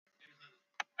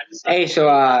Hey, so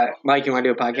Mike, you want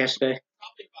to do a podcast today?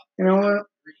 You know what?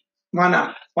 Why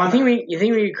not? Why You think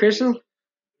not? we get Crystal?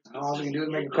 All we can do is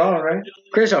make a call, right?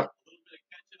 Crystal,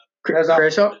 That's all.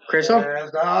 Crystal,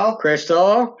 That's all.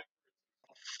 Crystal.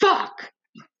 Fuck.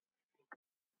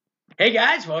 Hey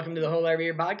guys, welcome to the Whole Every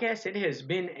Year podcast. It has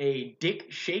been a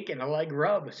dick shake and a leg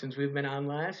rub since we've been on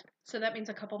last. So that means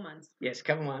a couple months. Yes, a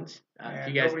couple months. And if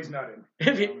you guys, nobody's nutting.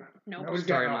 if you, No. Nobody's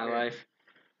story of getting my out life.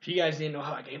 If you guys didn't know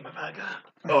how I gave my vodka,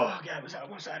 oh god, it was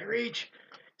almost out of reach.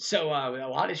 So a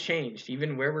lot has changed,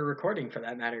 even where we're recording, for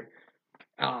that matter.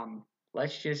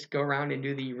 Let's just go around and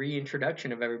do the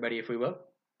reintroduction of everybody, if we will.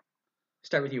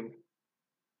 Start with you.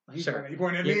 He's Sir. You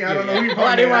pointing at me? You- I don't know who you Oh,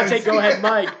 I didn't want to pointing say, at. go ahead,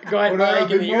 Mike. Go ahead, What up, Mike.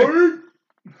 Give big me your- boy?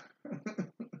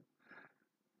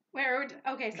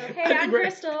 Okay, so I hey, think I'm we're-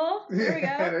 Crystal. There we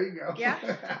Yeah, go. there you go. Yeah.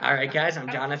 All right, guys, I'm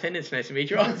Jonathan. It's nice to meet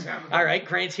you all. All right,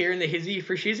 Grant's here in the hizzy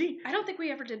for shizzy. I don't think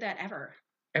we ever did that ever.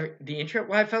 The intro?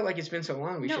 Well, I felt like it's been so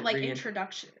long. We No, should like reintro.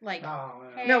 introduction. Like, Oh,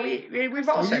 hey, No, we've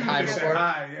all We said usually hi just say before.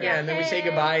 hi, Yeah, and then we say Hey.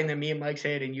 goodbye, and then me and Mike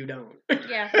say it, and you don't.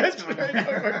 yeah, That's that's right. normal. How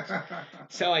it works.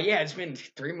 So yeah, it's been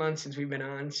 3 months since we've been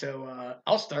on. So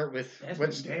I'll start with That's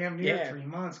what's been damn near yeah. 3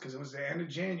 months because it was the end of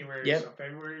January. Yep. So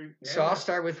February. Yeah. So I'll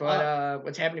start with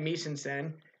what's happened to me since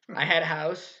then. I had a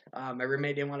house. My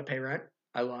roommate didn't want to pay rent.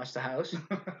 I lost the house.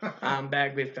 I'm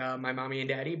back with my mommy and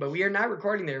daddy, but we are not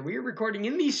recording there. We are recording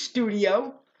in the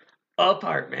studio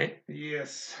apartment,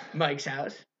 Yes. Mike's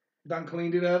house. Done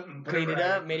cleaned it up. And put Cleaned it right.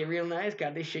 up, made it real nice,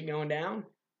 got this shit going down.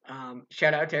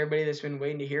 Shout out to everybody that's been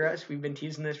waiting to hear us. We've been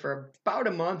teasing this for about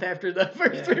a month after the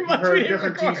first Yeah, 3 we've months we heard didn't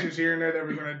different record. teasers here and there that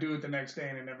we're going to do it the next day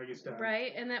and it never gets done.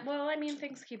 Right, and that. Well, I mean,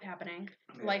 things keep happening.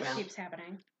 Yeah. Life Well. keeps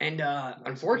happening. And piece of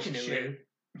unfortunately, shit.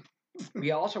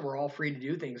 we also were all free to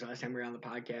do things last time we were on the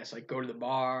podcast, like go to the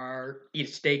bar, eat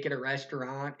a steak at a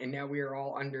restaurant, and now we are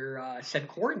all under said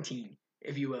quarantine,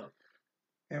 if you will.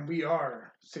 And we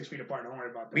are 6 feet apart. Don't worry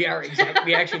about that. We are exactly.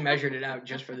 We actually measured it out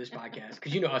just for this podcast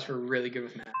because you know us, we're really good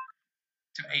with math.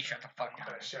 So hey, shut the fuck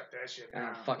down. Shut that shit I'm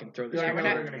down. gonna fucking throw this. Yeah, shit we're we're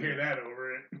over. never going to hear that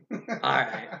over it. All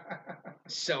right.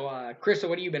 So, Crystal,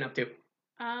 what have you been up to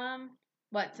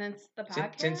What since the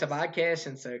podcast? since the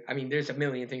podcast? I mean, there's a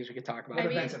million things we could talk about. I What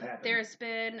mean, events have happened? there's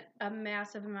been a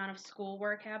massive amount of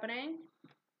schoolwork happening.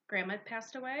 Grandma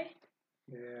passed away.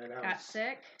 Yeah, that Got was,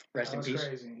 sick. Rest that in was peace.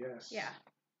 crazy, yes. Yeah.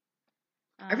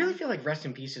 I really feel like rest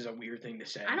in peace is a weird thing to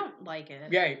say. I don't like it.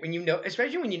 Yeah, when you know,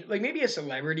 especially when you like maybe a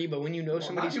celebrity, but when you know Well,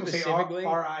 somebody now people specifically. say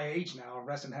RIH now,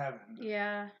 rest in heaven.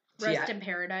 Yeah. See, Rest in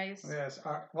paradise. Yes.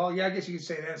 Well, yeah, I guess you could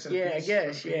say that. instead of Yeah, I peace,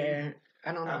 guess. okay. Yeah,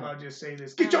 I don't How know. about just say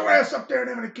this? Get your ass up there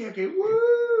and have a kick it.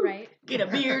 Woo! Right. Get a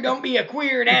beer, don't be a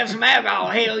queer, and have some alcohol.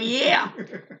 Hell yeah!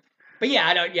 But yeah,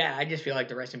 I don't. Yeah, I just feel like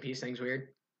the rest in peace thing's weird.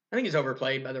 I think it's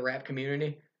overplayed by the rap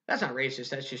community. That's not racist.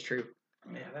 That's just true.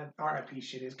 Yeah, that RIP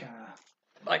shit is kind of.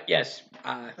 But yes,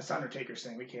 That's Undertaker's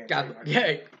thing. We can't. God, trademark yeah,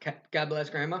 it. God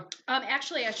bless Grandma.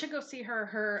 Actually, I should go see her.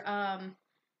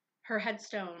 Her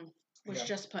headstone was Yeah.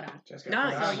 just put on. Just got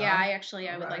Nice. put So on, yeah,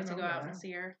 huh? I would like to go out and Alright.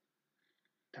 see her.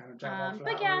 Time to drop off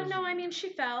But yeah, flowers no, I and- mean she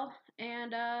fell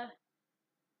and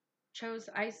chose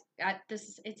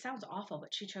this. It sounds awful,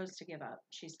 but she chose to give up.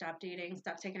 She stopped eating,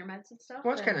 stopped taking her meds and stuff.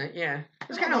 Well, it's and- kind of yeah.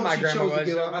 It's I kind don't of know how my if she grandma chose to was.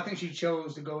 give up. though. I think she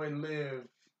chose to go and live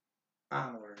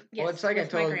onward. Yes, Well, it's like I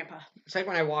with my told- grandpa. It's like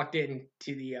when I walked into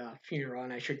the funeral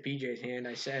and I shook BJ's hand.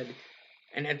 I said,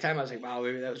 and at the time I was like, "Wow,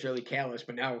 maybe that was really callous."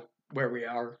 But now where we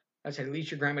are, I said, "At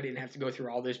least your grandma didn't have to go through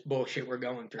all this bullshit we're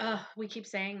going through." We keep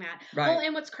saying that. Right. Well,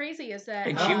 and what's crazy is that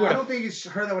And I she don't- would've- I don't think it's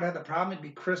her that would have the problem. It'd be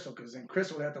Crystal, because then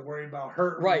Crystal would have to worry about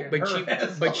her. Right, and but her she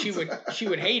assholes. she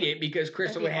would hate it because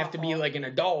Crystal be would have to be awful. like an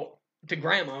adult to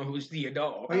Grandma, who's the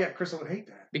adult, Oh yeah, Crystal would hate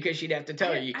that. because she'd have to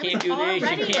tell her you I can't was do this, already,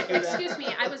 you can't do that. Excuse me,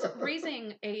 I was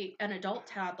raising an adult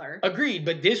toddler. Agreed,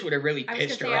 but this would have really I was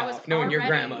pissed her gonna say, I was off, knowing your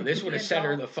already grandma. This would have the set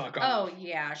her the adult. fuck Oh off.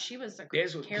 yeah, she was a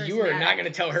This charismatic. you are not going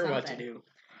to tell her what to something. do.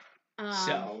 Um,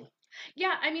 So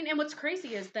yeah, I mean, and what's crazy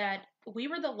is that we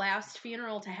were the last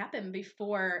funeral to happen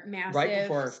before massive Right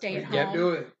before- stay-at-home Yep, Do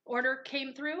it. order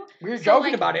came through. we were So, joking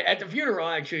like- about it at the funeral,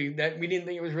 actually, that we didn't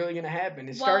think it was really going to happen.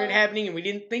 It started Well- happening, and we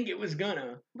didn't think it was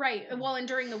gonna. Right. Well, and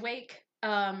during the wake,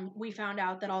 we found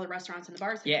out that all the restaurants and the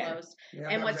bars had Yeah. closed. Yeah,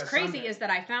 And that what's was that crazy Sunday. is that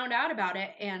I found out about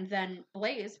it, and then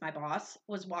Blaze, my boss,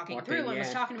 was walking Walked through in, and was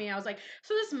yeah. talking to me. I was like,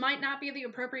 "So this might not be the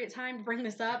appropriate time to bring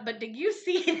this up, but did you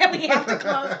see that we have to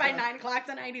close by 9:00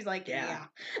 tonight?" He's like, Yeah.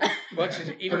 "Yeah." What's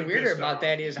even Pretty weirder pissed about off.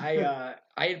 that is I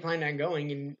had planned on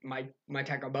going, and my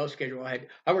Taco Bell schedule I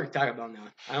work at Taco Bell now.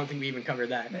 I don't think we even covered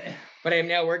that. But I am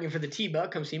now working for the T-Bell.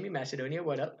 Come see me, Macedonia.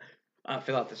 What up?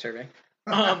 Fill out the survey.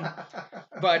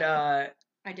 But I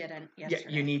didn't yeah,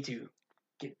 yesterday. you need to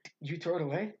you throw it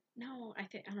away. No, I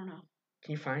don't know.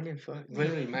 Can you find him?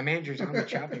 Literally, my manager's on the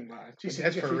chopping block. She said,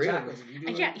 That's "You get for free real. tacos if you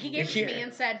do Yeah, it." he gave it she- to me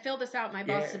and said, "Fill this out. My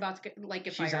boss is Yeah. about to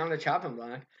get She's fired." on the chopping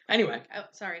block. Anyway, Oh,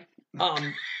 sorry.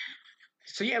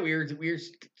 So yeah, we were.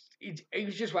 It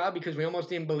was just wild because we almost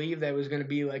didn't believe that was going to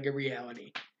be like a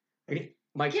reality.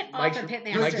 Mike, Get off Mike's, of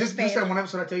Pitmaster. Just, Just just that one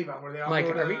episode I tell you about where they all Mike,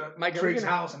 go are we- to Mike, are we Trig's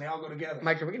gonna- house and they all go together.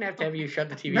 Mike, are we gonna have you shut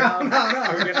the TV No, off? no,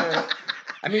 no. We're gonna.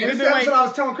 I mean, This we've is been the waiting. episode I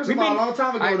was telling Chris we've about been- a long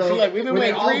time ago, I though. feel like we've been where they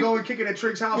waiting all three- go and kick it at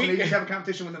Trig's house and we- they just have a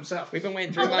competition with themselves. We've been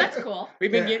waiting 3 Oh, months. that's cool.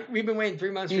 We've been Yeah. we've been waiting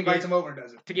 3 months He to invites get him over and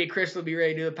does it. to get Crystal to be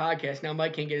ready to do the podcast. Now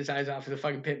Mike can't get his eyes off of the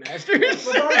fucking But Pitmasters.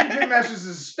 Barbecue Pitmasters is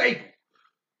a staple.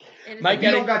 It is Mike If you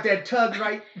gotta- don't got that tug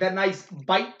right, that nice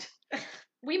bite,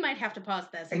 we might have to pause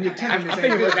this. And you're come back. telling I'm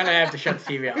thinking we're gonna have to shut the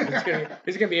TV off.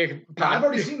 This is gonna be a no, I've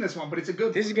already seen this one, but it's a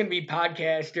good This is one. gonna be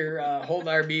podcaster hold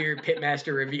our beer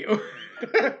Pitmaster review.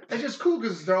 It's just cool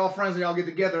because they're all friends and they all get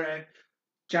together at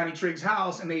Johnny Trig's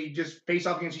house and they just face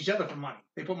off against each other for money.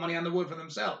 They put money on the wood for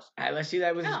themselves. All right, let's do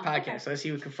that with this Oh, podcast. okay. Let's see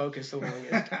who can focus the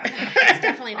longest. It's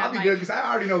definitely I'll not be Mike. good because I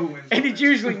already know who wins. And it's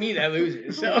usually me that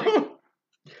loses. So,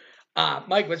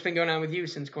 Mike, what's been going on with you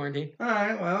since quarantine? All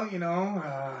right, well,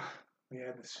 we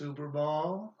had the Super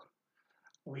Bowl.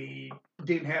 We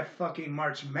didn't have fucking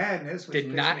March Madness. Which Did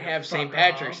pissed not me the have St. fuck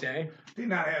Patrick's off. Day, Did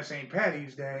not have St.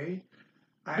 Patty's Day.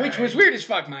 which was weird as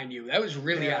fuck, mind you. That was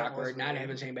really Yeah, it was awkward, not weird.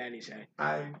 having St. Patty's Day.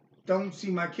 I don't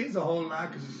see my kids a whole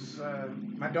lot because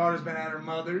my daughter's been at her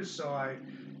mother's, so I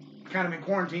kind of in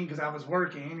quarantine because I was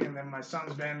working, and then my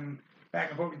son's been back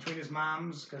and forth between his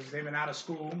moms because they've been out of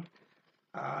school.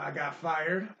 I got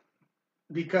fired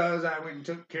because I went and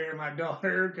took care of my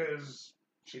daughter because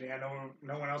she didn't have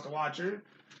no one else to watch her.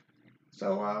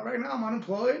 So right now I'm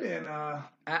unemployed and I'm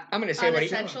gonna say what he.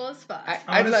 Unessential as fuck.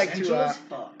 I'd like unessential to. as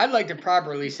fuck. I'd like to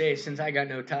properly say, since I got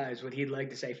no ties, what he'd like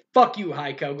to say. Fuck you,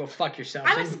 Heiko. Go fuck yourself.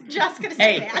 I was And- just gonna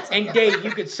say hey, that. and Dave,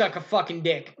 you could suck a fucking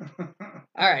dick.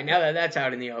 All right, now that that's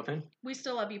out in the open. We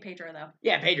still love you, Pedro, though.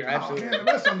 Yeah, Pedro, Oh, absolutely. man,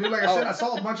 the rest of them, dude. Like I said, Oh. I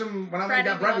saw a bunch of them when I went Freddie, and got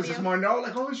we love breakfast this you. morning. They're all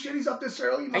like, "Holy shit, he's up this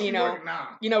early. He must you be know- working." Nah.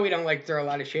 You know we don't like to throw a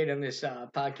lot of shade on this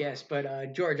podcast,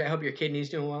 but George, I hope your kidney's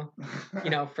doing well.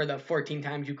 You know, for the 14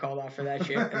 times you called off for that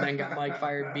shit, and then got Mike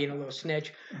fired being a little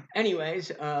snitch.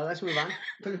 Anyways, let's move on.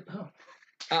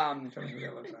 Um, Tell me who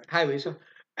that looks like. hi, Lisa.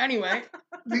 Anyway,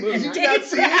 Did Moving you on. not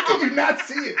see it? Did you not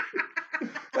see it?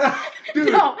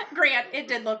 Dude, No, Grant, it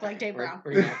did look like Dave we're, Brown.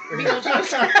 we're, gonna, we're, gonna,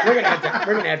 Beetlejuice.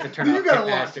 we're gonna have to turn you off gotta Pit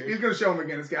watch. Masters. He's gonna show him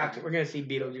again. It's got to. We're gonna see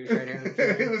Beetlejuice right here.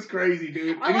 It was crazy,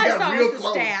 dude. All And he I got saw real was the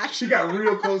close. stash. He got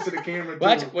real close to the camera.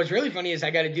 Well, too. what's really funny is I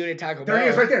got a dude at Taco Bell. There he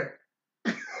is, right there.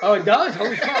 Oh, it does.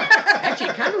 Holy fuck! Actually,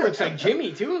 it kind of looks like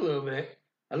Jimmy too, a little bit.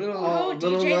 A little. Oh,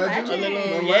 DJ Legend. A little,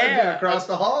 Little yeah. legend across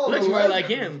the hall. Looks little more like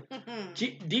legend. him.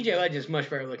 DJ Legend's much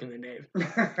better looking than Dave.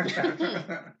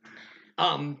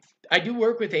 I do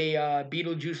work with a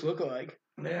Beetlejuice lookalike.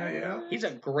 yeah. He's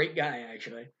a great guy,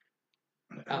 actually.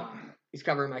 He's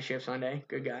covering my shift Sunday.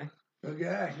 Good guy. Good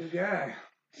guy. Good guy.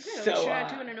 Good. So, Should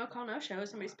I doing a no call, no show?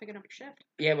 Somebody's picking up your shift.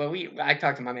 Yeah, well, I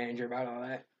talked to my manager about all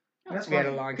that. That's We had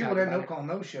funny. a long People talk that about no it. call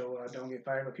no show don't get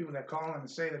fired, but people that call in and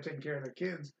say they're taking care of their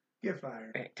kids get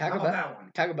fired. Hey, How Taco about Bell. that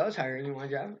one? Taco Bell's hiring. You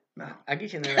want a job? No. I'll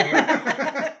get you in there right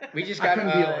now. We just I got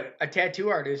couldn't deal with it. a tattoo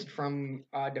artist from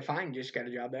Define just got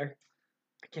a job there.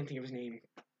 I can't think of his name.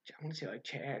 I want to say like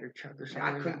Chad or Chuck or something.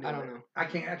 I like couldn't that. I do don't it. know. I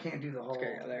can't do the whole.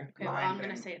 Let's go there. Okay, well, line I'm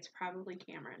gonna thing. say it's probably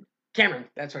Cameron. Cameron,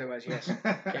 that's what it was. Yes,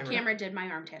 Cameron. Cameron did my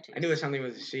arm tattoos. I knew it was something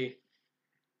with a C.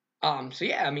 So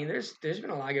yeah, I mean, there's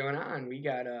been a lot going on. We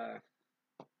got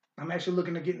I'm actually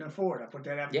looking to get into Ford. I put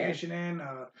that application in.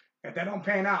 If that don't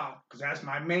pan out, because that's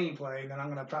my main play, then I'm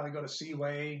gonna probably go to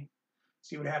Seaway,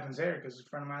 see what happens there. Because a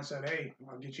friend of mine said, "Hey,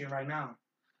 I'll get you in right now."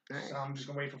 nice. So I'm just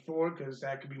gonna wait for Ford because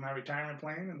that could be my retirement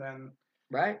plan. And then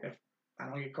Right, I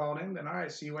don't get called in, then all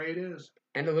right, Seaway it is.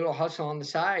 and a little hustle on the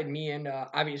side. Me and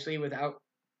obviously without.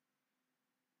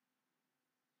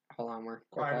 Hold on, we're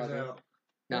Quiet as pausing. hell.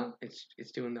 No, it's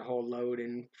doing the whole load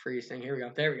and freeze thing. Here we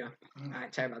go. There we go. Mm. All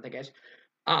right, sorry about that, guys.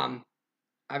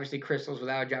 Obviously Crystal's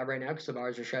without a job right now because the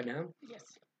bars are shut down. Yes.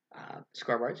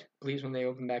 Scoreboards, please, when they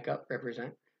open back up,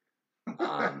 represent.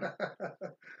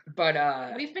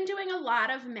 But We've been doing a lot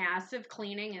of massive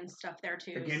cleaning and stuff there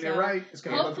too. They're getting so it right. It's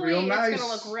gonna look hopefully real nice. it's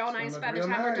gonna look real It's nice gonna by look the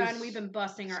real time we're done. nice. We've been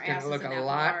busting it's our gonna asses look in a that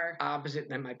lot bar. opposite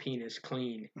than my penis.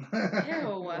 Clean.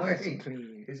 Wait.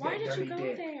 Clean. He's Why got did you dirty go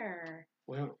dick. there?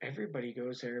 Well, everybody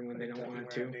goes there when they don't want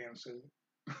to. Damn suit.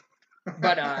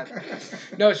 But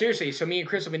no, seriously. So me and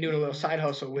Chris have been doing a little side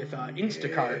hustle with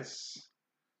Instacart, Yes.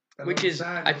 That which little is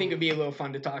side I think move. would be a little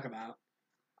fun to talk about.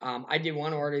 I did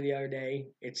one order the other day.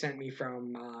 It sent me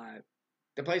from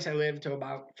the place I live to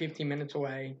about 15 minutes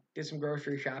away. Did some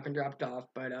grocery shopping, dropped off.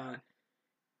 But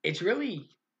it's really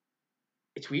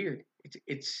it's weird.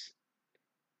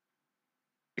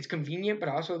 It's convenient, but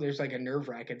also there's like a nerve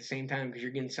wrack at the same time because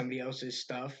you're getting somebody else's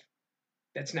stuff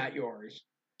that's not yours.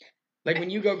 Like when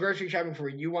you go grocery shopping for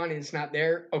what you want and it's not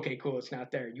there, okay, cool, it's not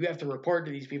there. You have to report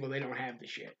to these people they don't have the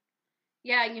shit.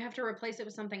 Yeah, and you have to replace it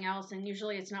with something else, and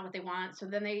usually it's not what they want. So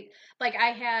then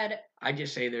I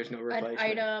just say there's no an replacement.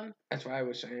 item. That's what I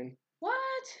was saying.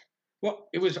 What? Well,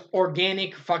 it was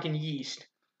organic fucking yeast.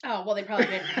 Oh, well, they probably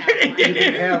didn't have They one. You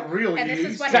didn't have real And this is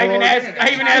yeast. what So I even asked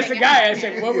organic. the guy, I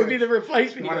said, what would be the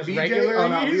replacement? You He want a goes, BJ? regular Oh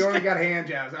no, we yeast? only got hand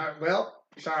jobs. Well,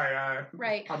 sorry.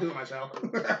 Right. I'll do it myself.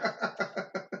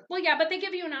 Well, yeah, but they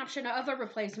give you an option of a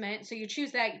replacement. So you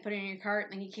choose that, you put it in your cart,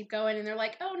 and then you keep going, and they're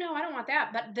like, oh, no, I don't want that,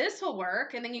 but this will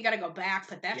work. And then you got to go back,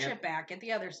 put that Yep. shit back, get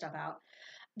the other stuff out.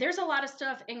 There's a lot of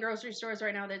stuff in grocery stores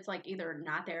right now that's like either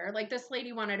not there. Like this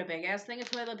lady wanted a big ass thing of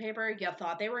toilet paper. You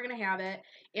thought they were going to have it.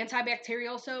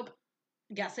 Antibacterial soap.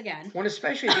 Guess again. Well,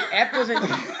 especially the app doesn't,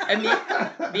 and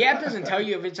the app doesn't tell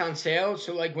you if it's on sale.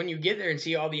 So like when you get there and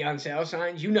see all the on sale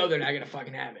signs, you know they're not gonna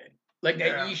fucking have it. Like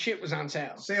that Yeah. shit was on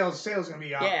sale. Sales gonna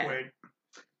be out Yeah. quick.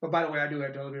 But by the way, I do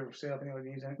have toilet paper for sale if anyone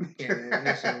needs it. Yeah,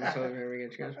 this is until we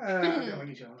get you guys. I'll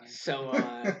get you all that. So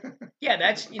yeah,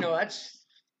 that's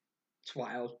it's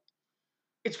wild.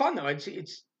 It's fun though.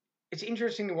 It's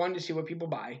interesting to one to see what people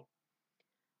buy,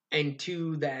 and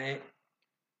two that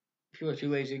people are too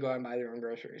lazy to go out and buy their own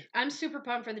groceries. I'm super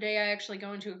pumped for the day I actually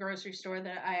go into a grocery store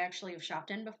that I actually have shopped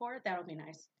in before. That'll be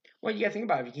nice. Well, you gotta think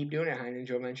about it. If you keep doing it, Heinz,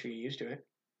 you'll eventually get used to it.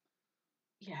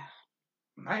 Yeah.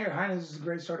 I hear Heinz is a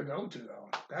great store to go to though.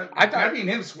 I thought- I mean,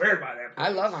 him swear by that. I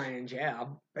love place. Heinz. Yeah,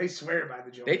 They swear by the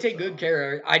joint. they take so. good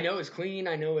care of it. I know it's clean.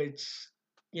 I know it's,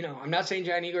 I'm not saying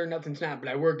Giant Eagle or nothing's not, but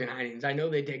I worked in Heinz. I know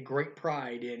they take great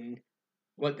pride in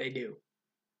what they do.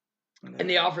 And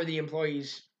they offer the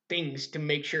employees things to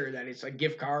make sure that it's like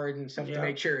gift cards and stuff to Yeah.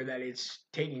 make sure that it's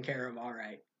taken care of all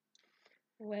right.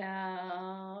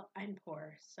 Well, I'm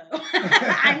poor, so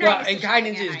I'm not Well, used to and shopping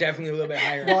Heinz at is Heinz. definitely a little bit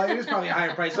higher. Well, it is probably a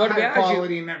higher price, Well, to be higher honest with you,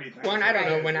 quality and everything. Well, and I don't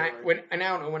know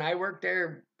sure. when I worked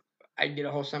there, I did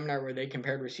a whole seminar where they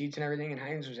compared receipts and everything, and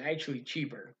Heinz was actually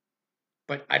cheaper.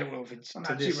 But I don't know if it's Well,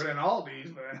 to not this. cheaper than Aldi's,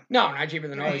 but No, not cheaper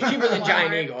than all. It's cheaper than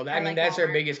Giant Walmart. Eagle. I I mean, like that's their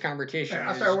Walmart. biggest competition. yeah,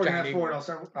 I'll is start working Giant at Eagle.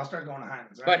 Ford. I'll start going to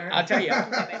Heinz. But alright? I'll tell you,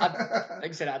 like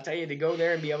I said, I'll tell you to go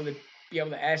there and be able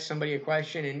to ask somebody a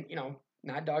question, and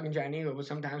not dogging Giant Eagle, but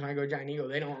sometimes when I go to Giant Eagle,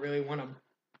 they don't really want to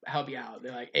help you out.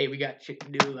 They're like, hey, we got shit to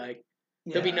do. Like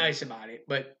they'll be Yeah. nice about it,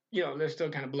 but they'll still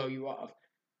kind of blow you off.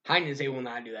 Heinz, they will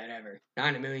not do that ever. Not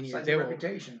in a million It's years. like They their will.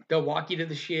 reputation. They'll walk you to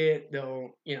the shit. They'll.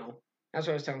 That's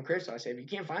what I was telling Chris. I said, if you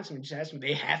can't find something, just ask them.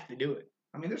 They have to do it.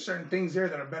 I mean, there's certain things there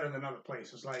that are better than other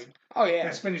places. Like Oh yeah.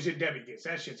 that spinach that Debbie gets.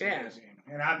 That shit's Yeah. amazing.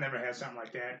 And I've never had something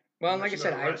like that. Well, and like I Unless you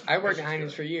said, go to a restaurant. I That worked at shit's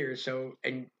Heinz good. for years, so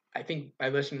and I think by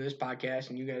listening to this podcast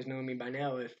and you guys know me by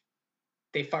now, if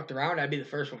they fucked around, I'd be the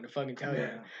first one to fucking tell you.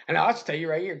 Yeah. And I'll just tell you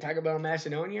right here, Taco Bell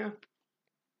Macedonia,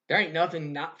 there ain't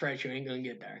nothing not fresh you ain't gonna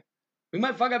get there. We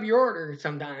might fuck up your order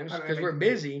sometimes How do they because make we're the meat?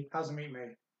 busy. How's the meat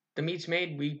made? The meat's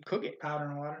made, we cook it. Powder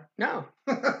and water? No,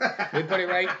 we put it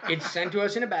right. It's sent to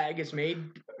us in a bag. It's made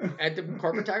at the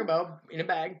corporate Taco Bell in a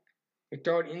bag. We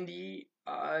throw it in the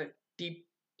deep,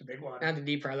 The big water. not the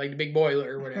deep fry, like the big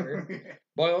boiler or whatever.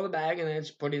 Boil the bag and then it's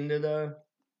put into the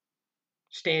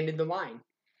stand in the line.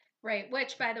 Right,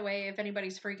 which, by the way, if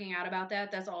anybody's freaking out about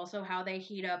that, that's also how they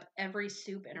heat up every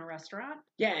soup in a restaurant.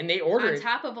 Yeah, and they order On it.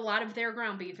 top of a lot of their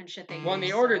ground beef and shit they Well, and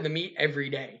use. they order so- the meat every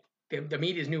day. The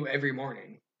meat is new every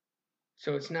morning.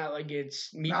 So it's not like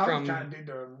it's meat No, I was from. trying to dig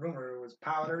the rumor. It was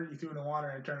powder. You threw it in the water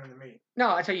and it turned into meat.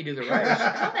 No, that's how you do the rice.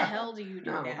 How the hell do you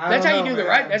do No, that? I that's don't how you know, do the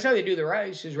man. rice. That's how they do the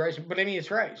rice is rice. But I mean, it's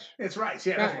rice. It's rice.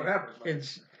 Yeah, that's Right. whatever. But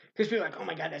It's because people are like, oh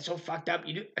my god, that's so fucked up.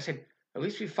 You do. I said, at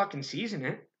least we fucking season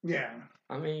it. yeah.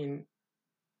 I mean,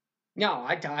 no,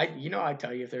 I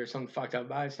tell you if there's something fucked up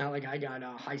about it. It's not like I got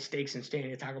high stakes in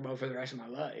staying at Taco Bell for the rest of my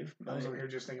life. I was But, over here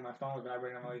just thinking my phone was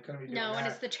vibrating. I'm like, couldn't be doing No, and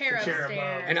that. it's the chair The chair upstairs.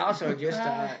 above. and also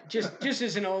Ah. just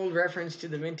as an old reference to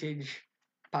the vintage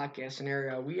podcast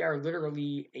scenario, we are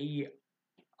literally a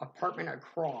apartment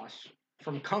across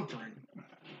from Comfort,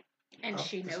 And Up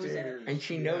she the knows it. stairs. and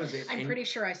she knows it. I'm and pretty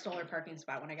sure I stole her parking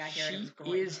spot when I got here. and it she was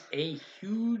great. is a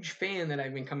huge fan that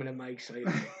I've been coming to Mike's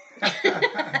lately.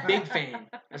 Big fan.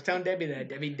 I was telling Debbie that.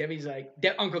 Debbie's like,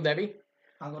 Uncle Debbie.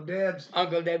 Uncle Deb's.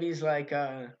 Uncle Debbie's like,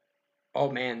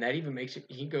 oh man, that even makes it.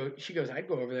 She goes, I'd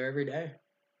go over there every day,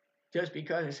 just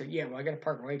because. I said, yeah, well, I got to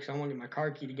park right because I want to get my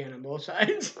car keyed again on both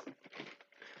sides.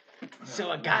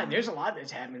 So, God, there's a lot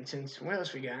that's happened since. What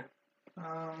else we got?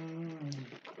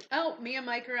 Oh, me and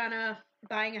Mike are on a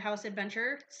buying a house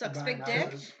adventure. Sucks Buying big dick,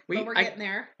 houses. but we're getting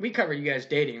there. We covered you guys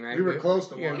dating, right? We were close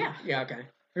to yeah, one. Yeah. Yeah, okay.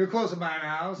 We were close to buying a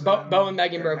house. Bo and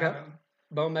Megan that broke up. happened.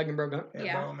 Bo and Megan broke up. Yeah,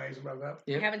 Yeah. Bo and Megan broke up.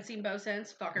 Yep. Haven't seen Bo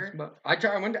since. Fucker. But I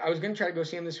was gonna try to go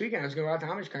see him this weekend. I was gonna go out to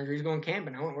Amish country. He's going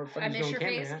camping. I went where fuck I he's miss going your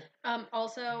camping face. at.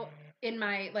 Also, in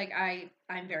my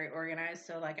I'm very organized,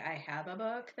 so I have a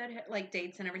book that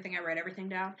dates and everything. I write everything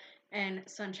down. And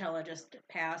Sunchella just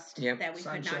passed that we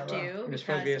could not do. There's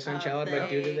supposed to be a Sunchella, but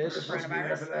due to this,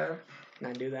 coronavirus.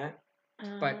 Not do that.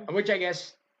 But which I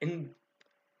guess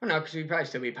well, no, because we'd probably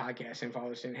still be podcasting if all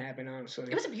this didn't happen, honestly.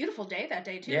 It was a beautiful day that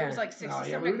day, too. Yeah. It was like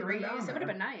 60-some degrees. It would have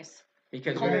been nice.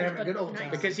 Because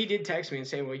because he did text me and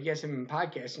say, well, you guys have been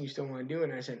podcasting, you still want to do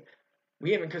it? And I said,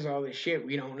 we haven't because of all this shit.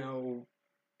 We don't know.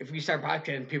 If we start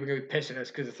podcasting, people are going to be pissing at us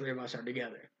because the three of us are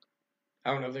together.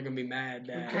 I don't know if they're going to be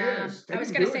mad. Who cares? I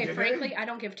was going to say, frankly, I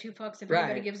don't give two fucks if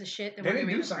anybody gives a shit. Then they didn't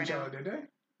do Sunchella, did they?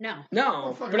 No.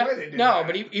 No.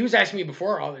 But he was asking me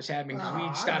before all this happened because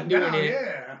we stopped doing it.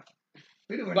 Yeah.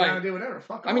 We didn't down and do whatever.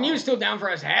 Fuck I mean, he was still down for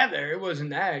us to have there. It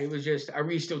wasn't that. It was just, are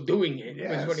we still doing it?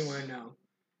 Yes. Was what he wanted to know.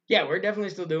 Yeah, we're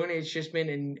definitely still doing it. It's just been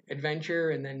an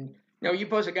adventure. And then, you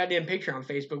post a goddamn picture on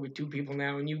Facebook with two people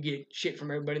now, and you get shit from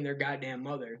everybody and their goddamn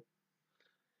mother.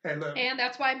 And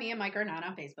that's why me and Mike are not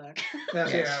on Facebook.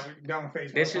 Yeah, we're done with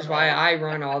Facebook. This is why I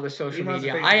run all the social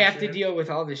media. I have to deal with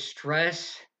all this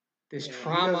stress, this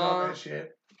trauma. All that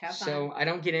shit. So I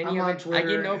don't get any of it. Twitter, I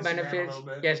get no Instagram benefits.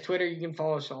 Yes, Twitter. You can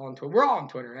follow us all on Twitter. We're all on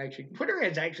Twitter, actually. Twitter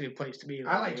is actually a place to be.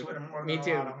 I like Twitter more than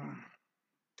a lot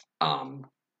of them.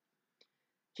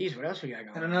 Geez, what else we got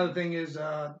going? And another thing is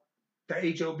the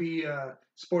HOB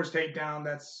Sports Takedown.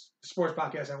 That's the sports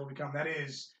podcast that will become. That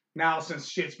is now, since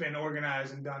shit's been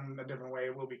organized and done a different way,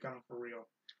 it will become for real.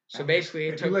 So basically,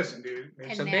 it took. Listen, dude.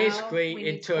 So basically,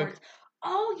 it took. Sports.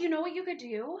 Oh, you know what you could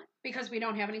do? Because we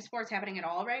don't have any sports happening at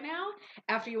all right now.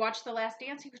 After you watch The Last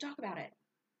Dance, you could talk about it.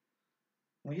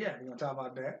 Well, yeah, we're going to talk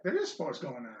about that. There is sports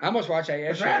going on. I almost watched that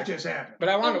yesterday. The draft just happened. But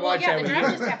I wanted to watch that. The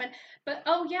draft just happened. But,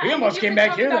 we almost came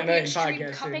back here that night in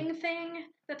podcast. Cupping thing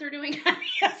that they're doing on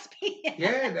ESPN.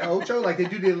 Yeah, the Ocho, like they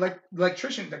do the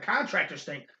electrician, the contractors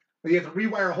thing. You have to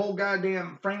rewire a whole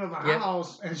goddamn frame of a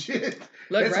house and shit.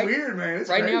 Look, it's weird, man. It's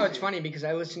crazy. Now it's funny because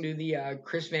I listened to the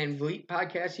Chris Van Vliet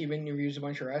podcast. He interviews a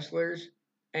bunch of wrestlers.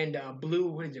 And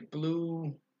Blue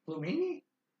Meanie?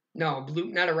 No,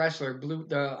 Blue, not a wrestler. Blue,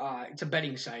 it's a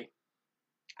betting site.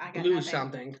 Blue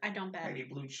something. I don't bet. Maybe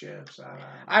Blue Chips.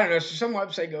 I don't know. So some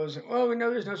website goes, well, we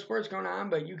know there's no sports going on,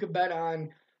 but you could bet on.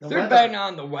 They're betting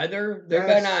on the weather. They're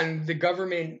betting on the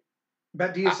government.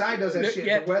 But DSI does that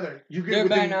shit. The weather. You get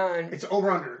betting on. It's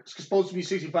over under. It's supposed to be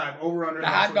 65. Over under. The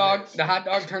hot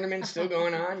dog tournament's still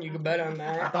going on. You can bet on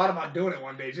that. I thought about doing it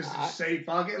one day just to say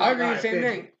fuck it. I agree the same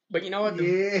thing. But you know what?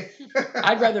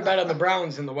 I'd rather bet on the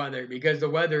Browns than the weather because the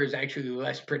weather is actually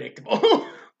less predictable.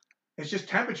 It's just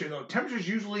temperature though. Temperature's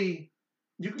usually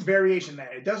variation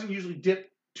that it doesn't usually dip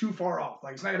too far off.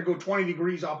 Like it's not gonna go 20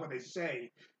 degrees off what they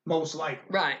say. Most likely.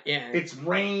 Right. Yeah. It's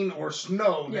rain or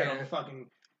snow that'll fucking.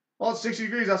 Well, it's 60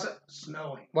 degrees outside.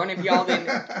 Snowing. If y'all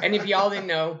didn't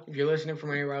know, if you're listening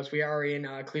from anywhere else, we are in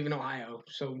Cleveland, Ohio.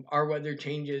 So our weather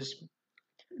changes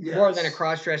more than a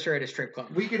cross-dresser at a strip club.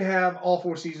 We could have all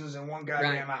 4 seasons in one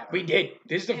goddamn hour. We did.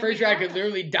 This is the first year I could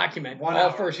literally document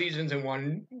all 4 seasons in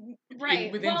one.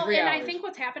 Right. Within 3 hours. I think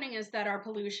what's happening is that our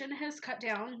pollution has cut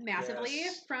down massively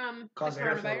from the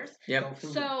coronavirus. Yep.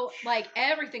 So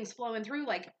everything's flowing through.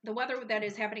 Like the weather that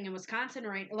is happening in Wisconsin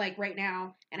right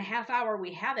now, in a half hour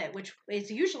we have it, which is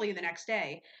usually the next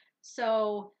day.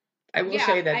 So I will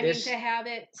say that to have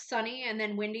it sunny and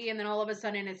then windy and then all of a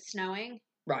sudden it's snowing.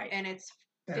 Right. And it's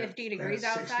 50 degrees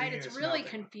outside. It's really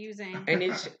confusing. And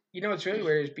it's it's really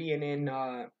weird is being in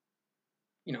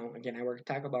again, I work at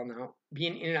Taco Bell now.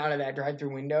 Being in and out of that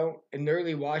drive-through window and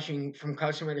literally watching from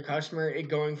customer to customer, it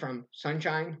going from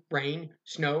sunshine, rain,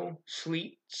 snow,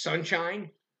 sleet, sunshine,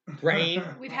 rain.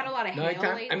 We've had a lot of hail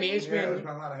lately. I mean, there's been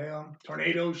a lot of hail,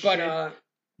 tornado shit,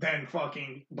 then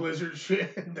fucking blizzard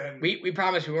shit. Then we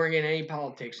promised we weren't getting any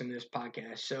politics in this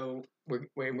podcast, so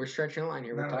we're stretching the line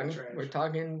here.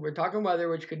 We're talking weather,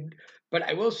 which could. But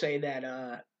I will say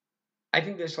that I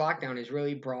think this lockdown has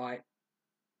really brought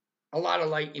a lot of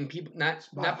light in people, not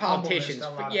politicians,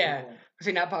 but I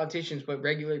say not politicians, but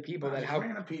regular people how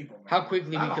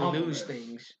quickly we can lose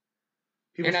things.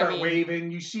 People start waving.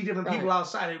 You see different people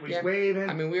outside. Everybody's waving.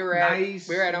 I mean, we were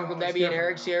at Uncle Debbie and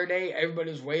Eric's the other day.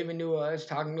 Everybody was waving to us,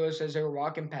 talking to us as they were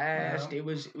walking past. It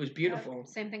was beautiful.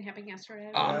 Same thing happened yesterday.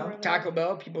 Taco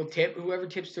Bell, people tip whoever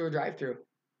tips through a drive-through.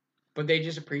 But they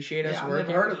just appreciate us working. I've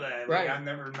never heard of that. Right. I've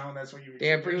never known that's what you would do.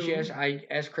 They appreciate us. I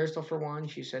asked Crystal for one.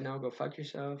 She said, no, go fuck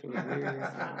yourself. It was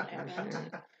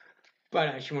weird.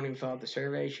 But she won't even fill out the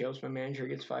survey. She hopes my manager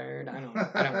gets fired. I don't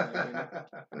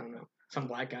know. some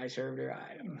black guy served her.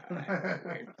 I don't know.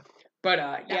 Weird. But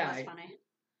That yeah. was funny.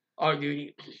 Oh,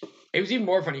 dude, it was even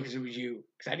more funny because it was you.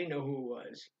 Because I didn't know who it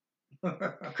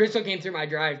was. Crystal came through my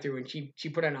drive-through and she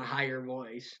put on a higher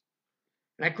voice,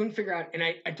 and I couldn't figure out. And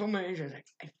I told my manager, I was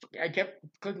like, I kept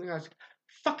clicking. I was like,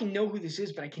 fucking know who this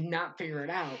is, but I cannot figure it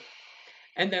out.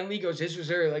 And then Lee goes, this was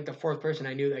her, like the fourth person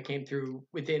I knew that came through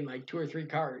within like 2 or 3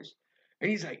 cars. And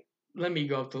he's like, let me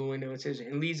go up to the window and says,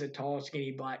 and Lee's a tall,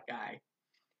 skinny black guy.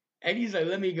 And he's like,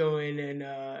 let me go in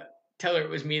and tell her it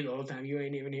was me the whole time. You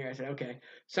ain't even here. I said, okay.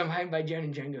 So I'm hiding by Jen,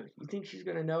 and Jen goes, you think she's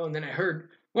going to know? And then I heard,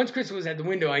 once Crystal was at the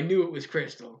window, I knew it was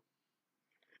Crystal.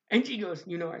 And she goes,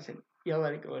 you know her? I said, yeah,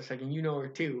 let it go a second. You know her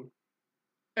too.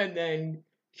 And then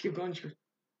she kept going. She goes,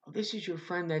 oh, this is your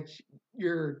friend that's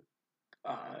your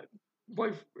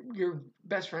your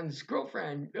best friend's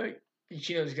girlfriend.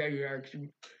 She knows exactly who you are.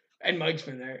 And Mike's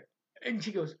been there. And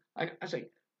she goes, I was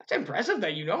like, that's impressive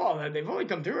that you know all that. They've only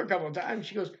come through a couple of times.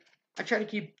 She goes, I try to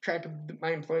keep track of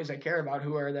my employees I care about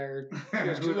who are there.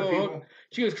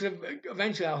 She goes, because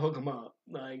eventually I'll hook them up.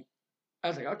 Like, I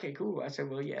was like, okay, cool. I said,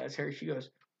 well, yeah, it's her. She goes,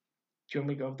 do you want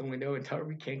me to go up the window and tell her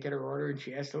we can't get her order and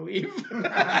she has to leave?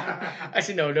 I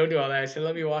said, no, don't do all that. I said,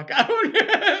 let me walk out.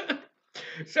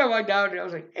 So I walked out and I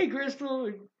was like, hey, Crystal.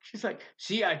 And she's like,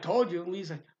 see, I told you. And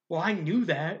Lee's like, well, I knew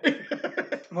that.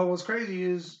 Well, what's crazy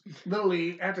is,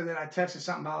 literally, after that, I texted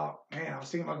something about, man, I was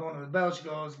thinking about going to the Bell. She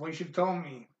goes, well, you should have told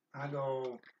me. I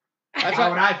go, how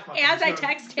would I fucking As I know?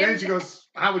 text him. Then she goes,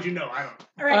 how would you know? I don't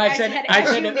know. Right, I said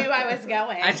you knew I was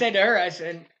going. I said to her, I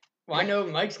said, well, I know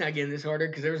Mike's not getting this order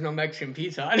because there was no Mexican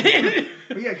pizza on it.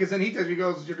 But yeah, because then he tells me, he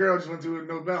goes, your girl just went to a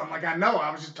no Bell. I'm like, I know.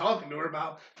 I was just talking to her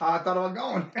about how I thought about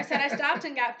going. I said I stopped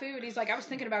and got food. He's like, I was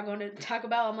thinking about going to Taco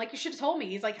Bell. I'm like, you should have told me.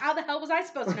 He's like, how the hell was I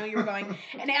supposed to know you were going?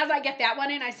 And as I get that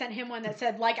one in, I sent him one that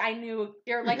said, like I knew,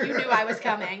 or like you knew I was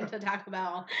coming to Taco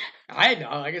Bell. I had no,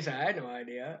 like I said, I had no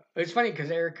idea. It's funny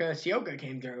because Erica Sioka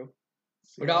came through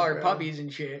with all her puppies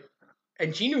and shit.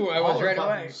 And she knew who I was right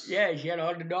away. Yeah, she had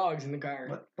all the dogs in the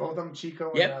car. Both of them,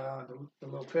 Chico and the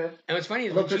little pit. And what's funny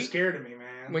is the little pit scared of me,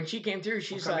 man. When she came through,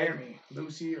 she's like, near me.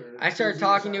 Lucy or I started Susie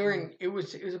talking to her, and it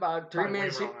was about 3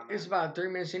 minutes. It was about 3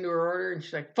 minutes into her order, and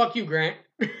she's like, "Fuck you, Grant."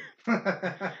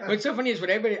 What's so funny is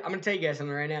what everybody. I'm gonna tell you guys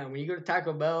something right now. When you go to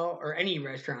Taco Bell or any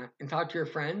restaurant and talk to your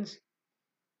friends,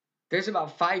 there's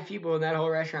about 5 people in that whole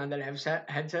restaurant that have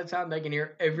headsets on. They can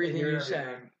hear everything you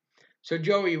say. So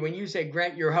Joey, when you say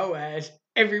Grant, your hoe ass,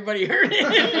 everybody heard it.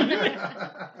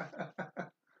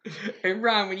 And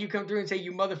Ron, when you come through and say,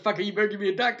 you motherfucker, you better give me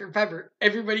a Dr. Pepper,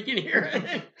 everybody can hear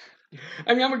it.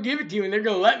 I mean, I'm going to give it to you and they're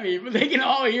going to let me, but they can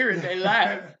all hear it. They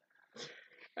laugh.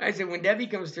 I said, when Debbie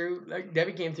comes through, like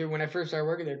Debbie came through when I first started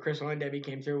working there, Crystal and Debbie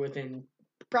came through within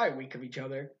probably a week of each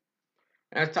other.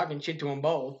 And I was talking shit to them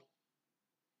both.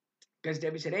 Because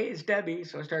Debbie said, hey, it's Debbie.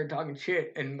 So I started talking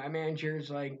shit. And my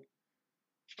manager's like,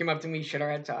 she came up to me, shut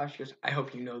her head off. She goes, I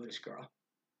hope you know this girl.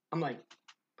 I'm like,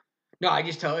 no, I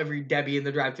just tell every Debbie in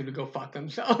the drive-thru to go fuck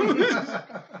themselves.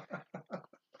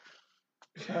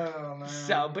 Oh, man.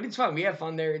 So, but it's fun. We have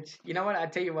fun there. It's, you know what? I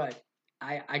tell you what.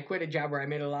 I quit a job where I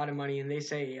made a lot of money, and they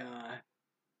say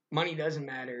money doesn't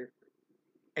matter.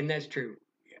 And that's true.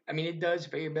 I mean, it does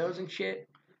pay your bills and shit.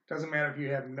 Doesn't matter if you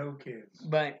have no kids.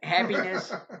 But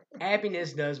happiness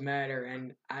does matter.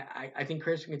 And I think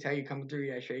Chris can tell you coming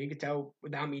through that show. You could tell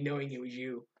without me knowing it was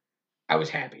you. I was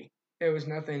happy. There was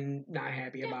nothing not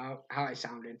happy about how I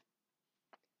sounded.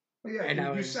 Well, yeah,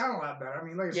 and you sound a lot better. I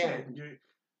mean, like I said,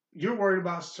 you're worried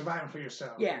about surviving for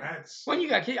yourself. Yeah. That's, when you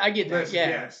got kids, I get that.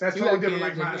 Yes, that's totally different.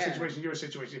 Like my situation, your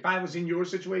situation. If I was in your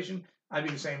situation, I'd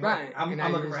be the same way. I'm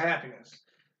looking for happiness.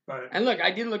 But and look,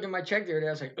 I did look at my check the other day.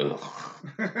 I was like, ugh.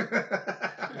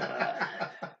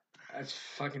 That's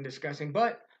fucking disgusting.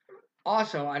 But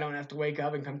also, I don't have to wake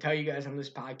up and come tell you guys on this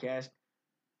podcast.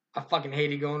 I fucking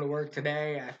hated going to work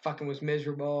today. I fucking was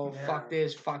miserable. Yeah. Fuck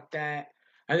this. Fuck that.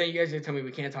 I think you guys are going to tell me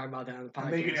we can't talk about that on the podcast.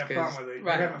 And then you can have fun with it.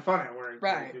 Right. You're having fun at work.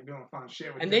 Right. You're doing fun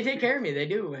shit with and they take care of me. They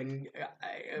do. And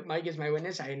Mike is my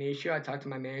witness. I had an issue. I talked to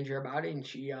my manager about it, and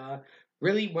she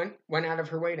really went out of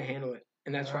her way to handle it.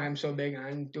 And that's why I'm so big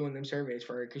on doing them surveys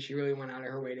for her, because she really went out of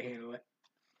her way to handle it.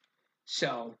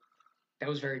 So, that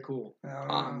was very cool.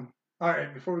 All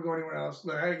right, before we go anywhere else,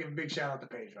 look, I got to give a big shout out to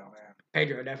Pedro, man.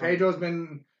 Pedro, definitely. Pedro's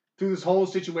been through this whole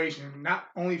situation, not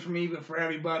only for me, but for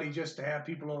everybody, just to have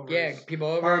people over. Yeah, people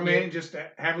over. Apartment, just to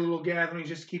have a little gathering,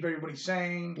 just to keep everybody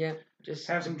sane. Yeah, just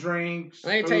have some drinks.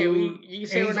 Let me tell you, you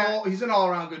say he's an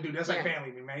all-around good dude. That's like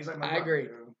family to me, man. He's like my brother. I agree.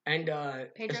 Dude. And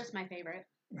Pedro's my favorite.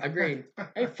 Agreed.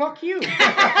 Hey, fuck you.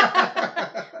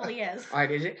 Well, he is. All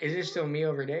right, is it still me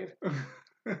over Dave?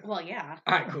 Well, yeah.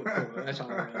 All right, cool. That's all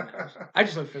that really matters. I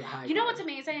just look for the high. You know what's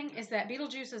grade. amazing is that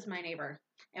Beetlejuice is my neighbor,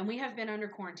 and we have been under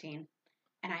quarantine,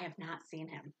 and I have not seen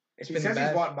him. It's He been the says he's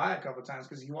best. walked by a couple of times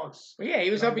because he walks. Well, yeah, he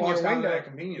was like, up in your walks down to window. that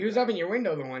convenience He was store. up in your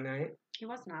window the one night. He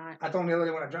was not. I told him the other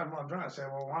day when I dropped him off drunk, I said,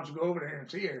 well, why don't you go over there and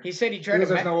see her? He said he He tried goes,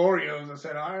 to. there's no Oreos. I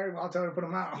said, all right, well, I'll tell her to put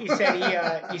them out. He said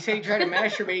he said he tried to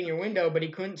masturbate in your window, but he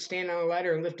couldn't stand on a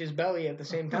ladder and lift his belly at the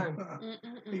same time.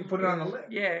 You can put it on the lip.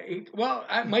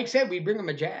 Yeah. Mike said we'd bring him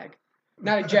a jack,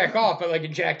 not a jack off, but like a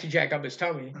jack to jack up his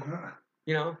tummy.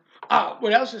 You know.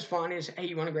 What else is fun is, hey,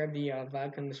 you want to grab the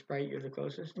vodka and the Sprite? You're the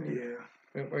closest. Yeah.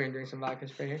 We're gonna drink some vodka and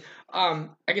Sprite here.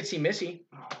 I could see Missy.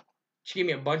 She gave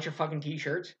me a bunch of fucking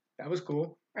t-shirts. That was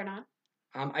cool. Right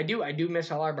on. I do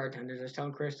miss all our bartenders. I was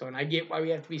telling Crystal, and I get why we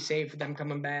have to be safe with them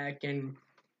coming back. And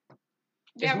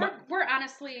Yeah, we're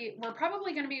honestly, we're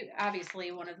probably going to be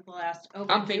obviously one of the last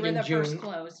open. I'm We thinking were the June. first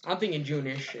closed. I'm thinking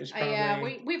June-ish is probably. Yeah,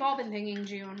 we've all been thinking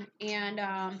June,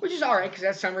 and Which is all right because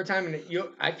that's summertime, and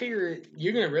I figure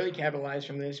you're gonna really capitalize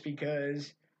from this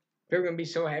because they're gonna be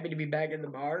so happy to be back at the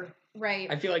bar. right,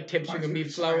 I feel like tips are gonna be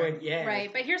Margaritas, flowing. right. Yeah.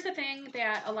 right. But here's the thing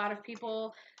that a lot of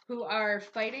people who are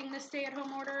fighting the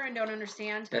stay-at-home order and don't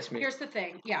understand. That's me. Here's the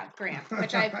thing, yeah, Grant,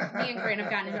 which me and Grant have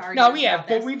gotten into arguments. No, we have, about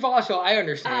but this. we've also. I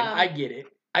understand. Um, I get it.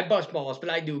 I bust balls, but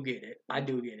I do get it.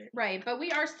 Right, but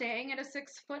we are staying at a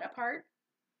 6 foot apart.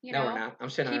 You No, know, we're not. I'm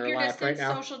sitting keep on her your lap distance, right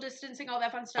now. social distancing, all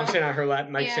that fun stuff. I'm sitting on her lap.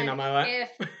 Mike's sitting on And my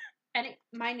lap.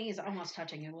 my knee's almost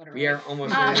touching you, literally. We are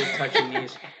almost Um, literally touching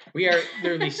these. We are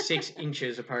literally 6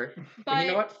 inches apart. But But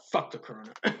you know what? Fuck the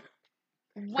corona.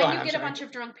 when Go on, you I'm get sorry. a bunch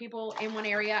of drunk people in one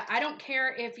area, I don't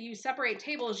care if you separate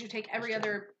tables, you take every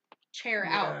other chair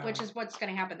out, Yeah. which is what's going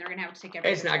to happen. They're going to have to take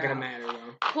every It's other not chair gonna out. matter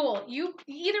though. Cool.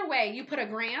 Either way, you put a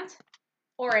Grant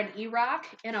or an E-Rock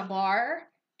in a bar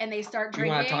and they start You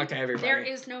want drinking. to talk to everybody. There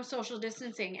is no social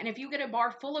distancing. And if you get a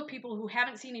bar full of people who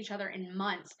haven't seen each other in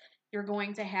months, you're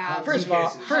going to have First of all,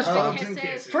 Hugs and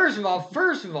kisses. First of all,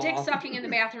 dick sucking in the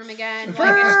bathroom again. Like, it's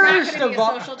not First gonna be of a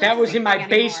all, social that was in distancing my thing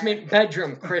anymore. basement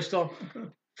bedroom, Crystal.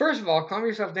 First of all, calm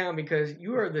yourself down because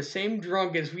you are the same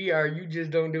drunk as we are. You just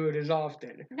don't do it as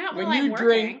often. Not When while you I'm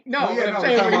drink, working. no, Oh, yeah, what I'm no,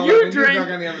 saying, we're when talking you about when you're drink,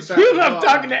 drunk on the other side you of the love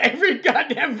bar. talking to every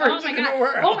goddamn Oh person my in the god!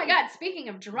 world. Oh my god! Speaking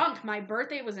of drunk, my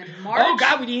birthday was in March. Oh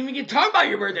god, we didn't even get to talk about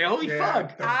your birthday. Holy Yeah,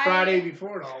 fuck! the Friday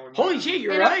before it all. Holy shit,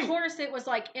 you're And right. of course, it was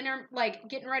like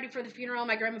getting ready for the funeral.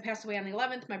 My grandma passed away on the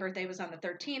 11th. My birthday was on the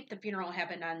 13th. The funeral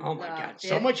happened on Oh my the god,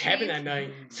 so much 15th. happened that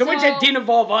night. So much that So- didn't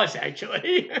involve us,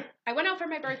 actually. I went out for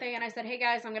my birthday and I said, "Hey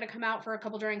guys, I'm gonna come out for a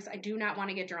couple drinks. I do not want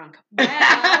to get drunk."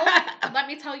 Well, let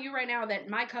me tell you right now that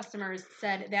my customers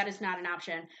said that is not an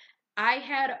option. I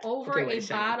had over Okay, wait a a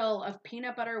second. bottle of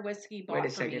peanut butter whiskey bought Wait a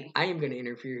for second. me. I am going to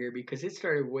interfere here because it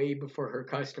started way before her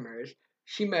customers.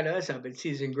 She met us up at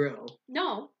Season Grill.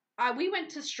 No, we went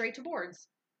to straight to boards.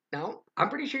 No, I'm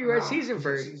pretty sure you were at Season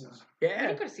first. We Yeah,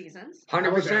 didn't go to Seasons.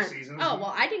 100%. Oh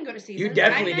well, I didn't go to Seasons. You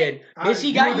definitely I did. I- Missy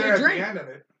you got were you there a at the drink. end of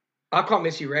it. I'll call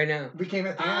Missy right now. We came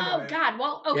at the end Oh of it. God.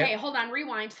 Well, okay. Hold on.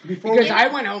 Rewind. Before Because we- I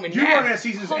went home and you weren't napped. at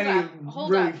Seasons Hold any up,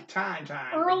 hold really up. time.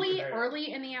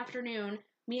 Early in the afternoon,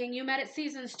 me and you met at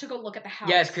Seasons to go look at the house.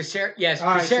 Yes, because Sarah. Yes, All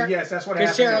right, because so Sarah. yes, that's what 'cause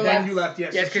happened. Sarah and then left- you left.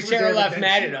 Yes, Yes, so because she was Sarah there, but left then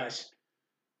mad she at left. us.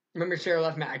 Remember, Sarah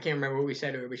left mad. I can't remember what we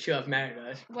said to her, but she left mad at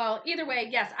us. Well, either way,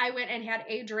 yes, I went and had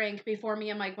a drink before me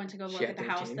and Mike went to go look She at the had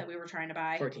house 13. that we were trying to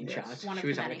buy. 14 Yes. shots. One of She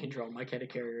was the out of many. control. Mike had to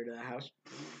carry her to the house.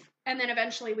 And then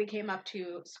eventually we came up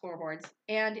to scoreboards.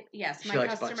 And yes, She my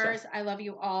likes butt customers, I love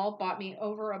you all, bought me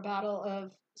over a bottle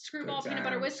of Screwball Good peanut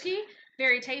butter times. whiskey.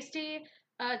 Very tasty.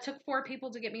 Took 4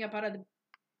 people to get me up out of the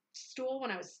stool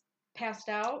when I was passed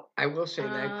out. I will say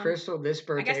that Um, Crystal, this I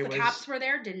birthday guess the was. cops were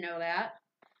there, didn't know that.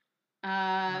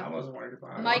 I wasn't worried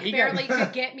about it. Mike he got- barely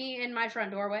could get me in my front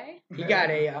doorway. He got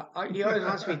a. He always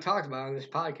wants to be talked about on this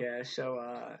podcast,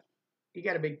 so he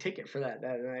got a big ticket for that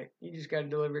night. He just got it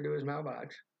delivered to his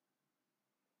mailbox.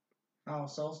 Oh,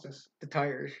 Solstice. The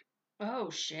tires. Oh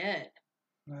shit!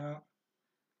 No.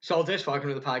 Soltis, welcome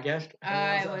to the podcast.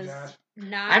 I What's up, was Josh?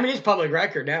 not I mean, it's public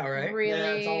record now, right? really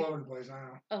Yeah, it's all over the place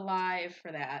now. alive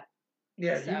for that.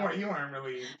 Yeah, So- you weren't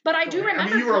really. But I do coherent. remember I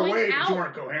mean, you were going awake, out. but you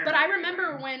weren't coherent. But I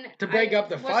remember when To break I up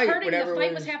the was fight, hurting, whatever the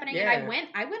fight was- was happening, yeah. and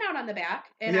I went out on the back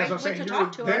and Yeah, I that's what I'm went to saying.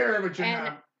 talk to You're there, him. but you're and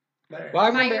not there. Well, I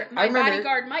remember. My I remember.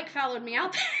 bodyguard Mike followed me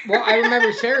out there. Well, I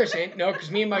remember Sarah saying no,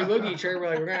 because me and Mike looked at each other. We're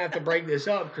like, we're gonna have to break this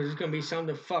up because it's gonna be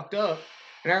something fucked up.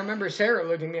 And I remember Sarah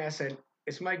looking at me. I said,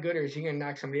 "Is Mike good or is he gonna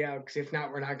knock somebody out? Because if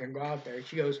not, we're not gonna go out there."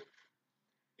 She goes,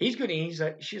 "He's good."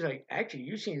 And she's like, "Actually,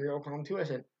 you seem real calm too." I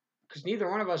said, because neither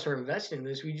one of us are invested in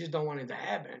this. We just don't want it to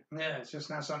happen. Yeah, it's just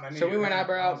not something I need. So we went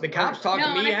out. The cops talked to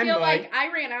No, me and I and feel Mike. like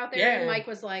I ran out there and Mike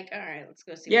was like, "All right, let's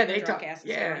go see." Yeah, what the they drunk talked. ass is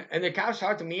Yeah, doing." and the cops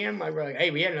talked to me and Mike. We're like,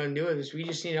 "Hey, we had nothing to do with this. We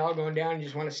just seen it all going down and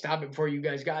just want to stop it before you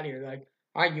guys got here." They're like,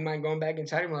 "All right, you mind going back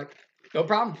inside?" And we're like, "No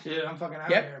problem." Yeah, I'm fucking out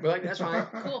Yep, of here. we're like, "That's fine."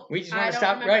 Cool. We just I want to don't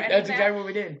stop. remember Right, any that's of that. exactly what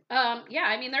we did. Yeah,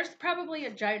 I mean, there's probably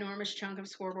a ginormous chunk of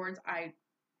scoreboards I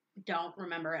don't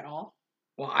remember at all.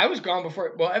 Well, I was gone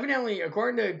before. Well, evidently,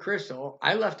 according to Crystal,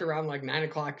 I left around like 9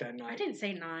 o'clock that night. I didn't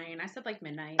say 9. I said like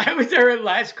midnight. I was there at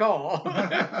last call.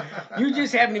 You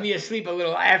just happened to be asleep a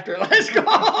little after last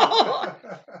call.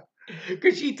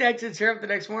 Because she texted her up the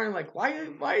next morning, like, why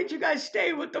did you guys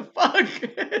stay? What the fuck?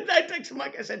 And I texted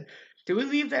Mike. I said, did we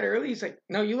leave that early? He's like,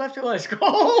 no, you left the last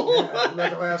call. Yeah, you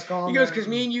left the last call. He goes, because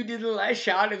me and you did the last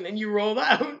shot, and then you rolled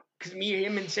out. Because me,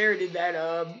 him, and Sarah did that,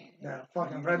 yeah,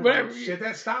 fucking red whatever shit.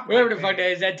 That stopped. whatever the fuck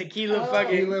that is, that tequila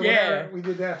fucking, Tequila, yeah. whatever. We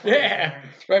did that. Yeah,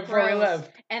 right before we Gross.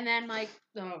 left. And then Mike,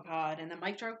 oh god, and then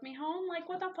Mike drove me home. Like,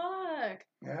 what the fuck?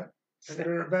 Yeah. Took her to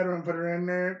her bedroom, put her in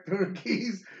there, threw her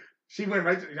keys. She went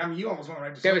right to, I mean, you almost went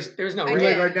right to sleep. There was no I You rape.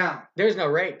 laid did. right down. There was no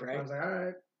rape, I right? was like, all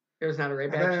right. There was not a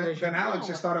rape And then accusation. Alex No.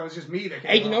 just thought it was just me that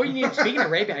came Hey, you know what home. you need? Speaking of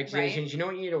rape accusations, you know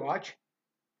what you need to watch?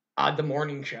 The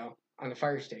morning show on the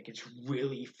Fire Stick. It's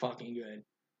really fucking good.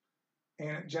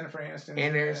 And Jennifer Aniston.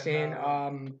 Ann Anderson,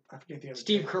 I forget the other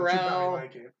Steve chick, but you Carell. probably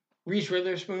like it. Reese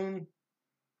Witherspoon.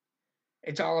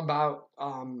 It's all about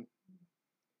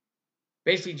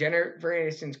basically Jennifer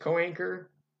Aniston's co-anchor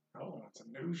Oh, it's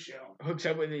a new show. hooks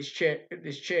up with this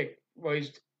chick. Well,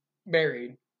 he's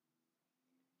married.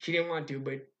 She didn't want to,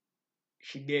 but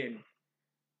she did.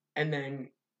 And then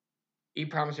he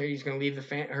promised her he's gonna leave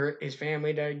his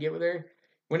family to get with her.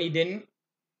 When he didn't,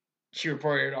 she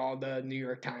reported all the New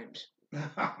York Times.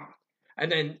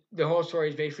 And then the whole story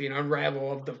is basically an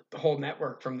unravel of the whole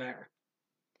network from there.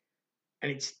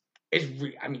 And it's Is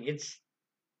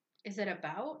it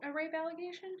about a rape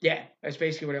allegation? yeah, that's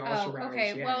basically what it all Oh, surrounds.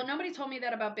 okay. Yeah. Well, nobody told me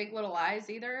that about Big Little Lies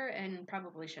either, and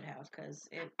probably should have because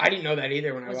it. I didn't know that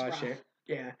either when I was watched rough. it.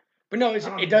 Yeah, but no, I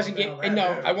don't it even doesn't know get. what And the no,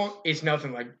 hell that I is. won't. It's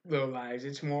nothing like Little Lies.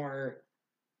 It's more.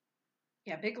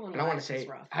 Yeah, Big Little I don't want Lies to is say.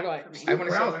 rough. How do I? for me. I want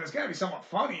to say. It's got to be somewhat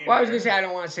funny. Well, I was gonna say I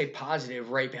don't want to say positive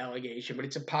rape allegation, but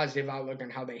it's a positive outlook on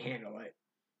how they handle it.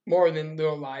 More than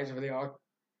Little Lies, where they all.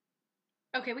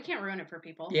 Okay, we can't ruin it for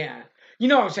people. Yeah, you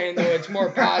know what I'm saying though. It's more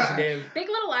positive. Big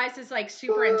Little Lies is like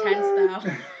super intense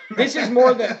though. This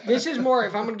is more.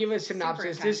 If I'm gonna give a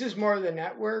synopsis, intense. this is more the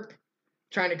network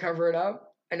trying to cover it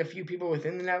up, and a few people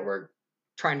within the network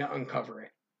trying to uncover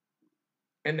it.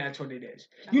 And that's what it is.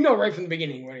 You know right from the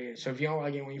beginning what it is. So if you don't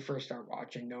like it when you first start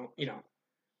watching, don't you know?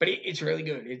 But it's really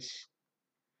good.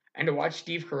 And to watch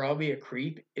Steve Carell be a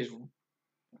creep is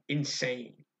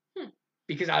insane.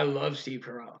 Because I love Steve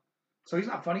Carell. So he's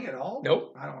not funny at all?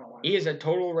 Nope. I don't want to watch He is a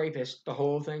total rapist. The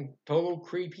whole thing. Total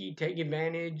creepy. Take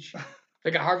advantage.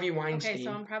 Like a Harvey Weinstein. Okay,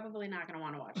 so I'm probably not gonna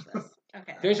want to watch this.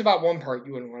 Okay. There's about one part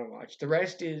you wouldn't want to watch. The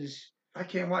rest is. I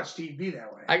can't watch Steve be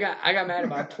that way. I got mad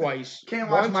about twice. Can't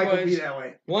watch Once Michael be was- that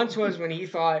way. Once was when he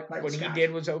thought Like what he Scott.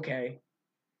 did was okay.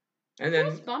 And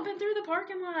Who's then bumping through the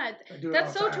parking lot? I do it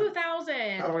That's all so the time.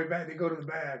 2000. All the way back, they go to the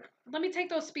back. Let me take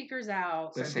those speakers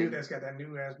out. That Listen. dude that's got that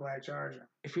new ass black Charger.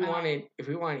 if we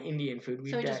wanted Indian food,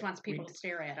 So he just wants people to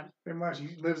stare at him. Pretty much, he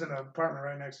lives in an apartment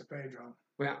right next to Pedro.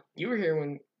 Well, you were here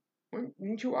when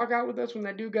didn't you walk out with us when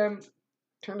that dude guy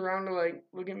turned around to like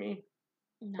look at me?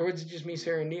 No, Or was it just me,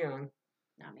 Sarah, and Dion?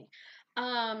 not me.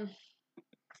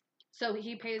 So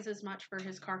he pays as much for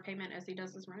his car payment as he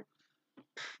does his rent.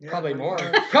 Yeah, Probably pretty more.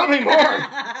 much. Probably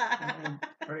more.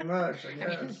 Pretty much, I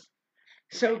guess.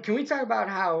 So can we talk about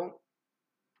how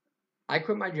I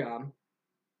quit my job?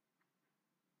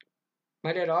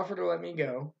 My dad offered to let me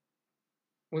go.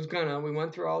 We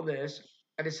went through all this.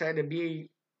 I decided to be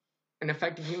an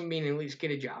effective human being and at least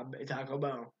get a job at Taco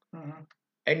Bell. Mhm.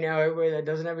 And now everybody that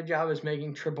doesn't have a job is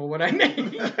making triple what I make.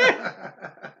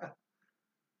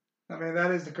 I mean,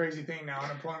 that is the crazy thing now.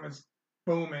 Unemployment's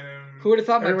booming, and Who would have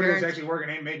thought my everybody that's parents? actually working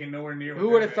ain't making nowhere near. Who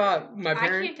what would they're have thought my I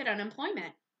parents? can't get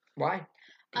unemployment. Why?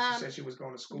 'Cause she said she was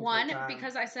going to school. One, full time.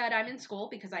 because I said I'm in school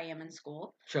because I am in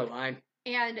school. She'll lie.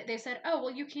 And they said, oh,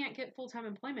 well, you can't get full-time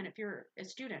employment if you're a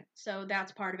student. So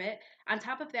that's part of it. On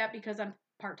top of that, because I'm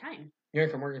part-time. You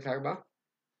ain't come work at Taco Bell?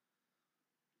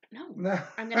 No.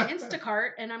 I'm going to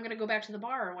Instacart and I'm going to go back to the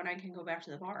bar when I can go back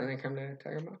to the bar. And then come to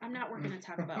Taco Bell? I'm not working at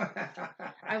Taco Bell.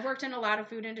 I've worked in a lot of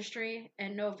food industry,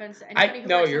 and no offense to I- anybody who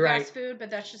no, works you're in right. fast food, but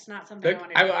that's just not something Look, I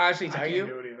want to I do. will honestly I tell can't you.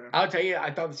 do it either. I'll tell you,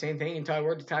 I thought the same thing until I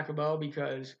worked at Taco Bell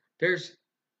because there's,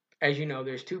 as you know,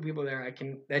 there's two people there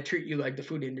that treat you like the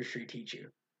food industry treat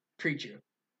you.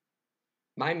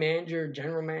 my manager,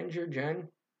 general manager, Jen,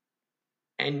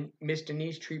 and Miss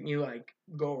Denise treat me like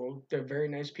gold. They're very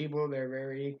nice people. They're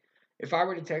very. If I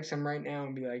were to text them right now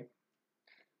and be like,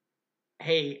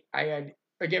 "Hey, I had,"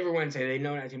 like every Wednesday, they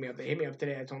know not to hit me up. They hit me up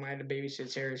today. I told them I had to babysit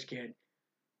Sarah's kid,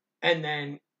 and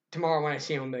then tomorrow when I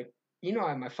see them, I'm like, I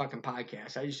have my fucking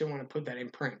podcast. I just don't want to put that in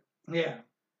print. Yeah.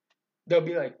 They'll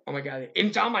be like, "Oh my god,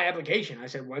 it's on my application." I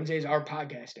said Wednesdays are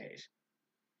podcast days.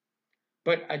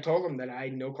 But I told them that I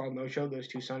no call, no show those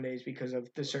 2 Sundays because of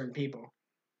the certain people.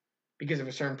 Because of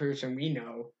a certain person we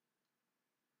know.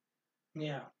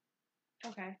 Yeah.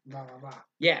 Okay. Blah, blah, blah.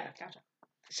 Yeah. Gotcha.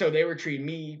 So they were treating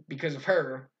me because of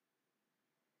her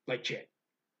like shit.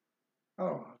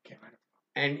 Oh, okay.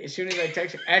 And as soon as I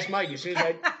text, ask Mike, as soon as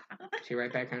I see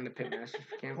right back on the Pitmaster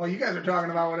camera. Well, you guys are talking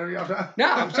about whatever y'all talking.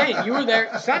 No, I'm saying you were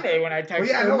there Sunday when I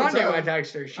texted her. Monday when I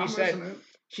texted her.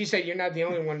 She said, "You're not the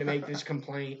only one to make this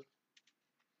complaint.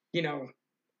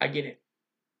 I get it."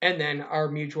 And then our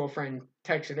mutual friend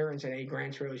texted her and said, "Hey,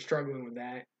 Grant's really struggling with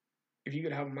that. If you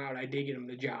could help him out, I did get him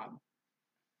the job."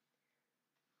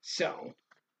 So.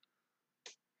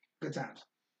 Good times.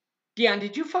 Dion,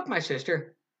 did you fuck my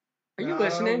sister? Are you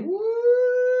listening?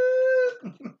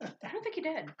 I don't think he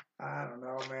did. I don't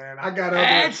know, man. I got up.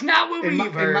 That's not what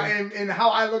we've heard. And how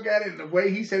I look at it, and the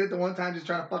way he said it the one time, just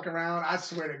trying to fuck around, I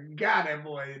swear to God, that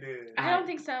boy did. I don't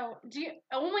think so.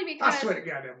 Only because I swear to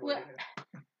God, that boy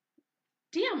did.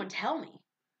 Dion would tell me.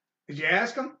 Did you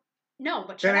ask him? No,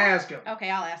 but then ask him. Okay,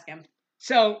 I'll ask him.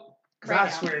 So, I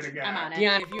swear to God, I'm on it.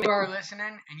 Dion, if you are listening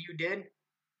and you did,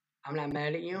 I'm not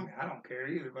mad at you. I don't care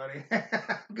either, buddy.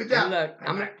 Good job. Look,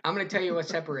 I'm gonna tell you what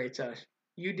separates us.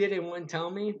 You did it, wouldn't tell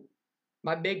me.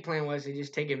 My big plan was to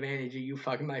just take advantage of you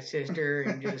fucking my sister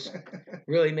and just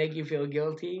really make you feel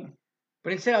guilty.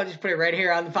 But instead, I'll just put it right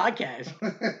here on the podcast.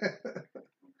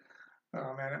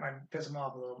 Oh man, that might piss him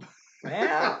off a little bit.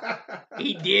 Well,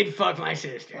 he did fuck my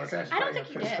sister. Well, I don't think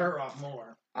he piss did. her off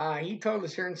more. He told a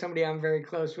certain somebody I'm very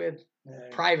close with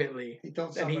privately. He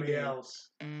told that he somebody did. else.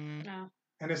 No.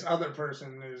 And this other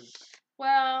person is.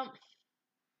 Well.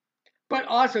 But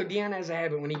also, Dion has a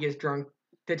habit when he gets drunk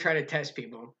to try to test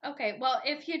people. Okay, well,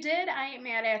 if you did, I ain't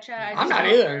mad at you. I'm not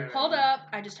either. Hold up.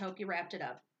 I just hope you wrapped it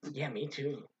up. Yeah, me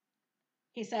too.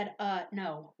 He said,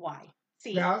 no. Why?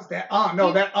 See? No, it's that.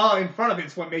 In front of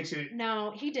it's what makes it.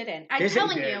 No, he didn't. I'm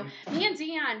telling you, me and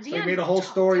Dion. So he made a whole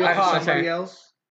story up to somebody else.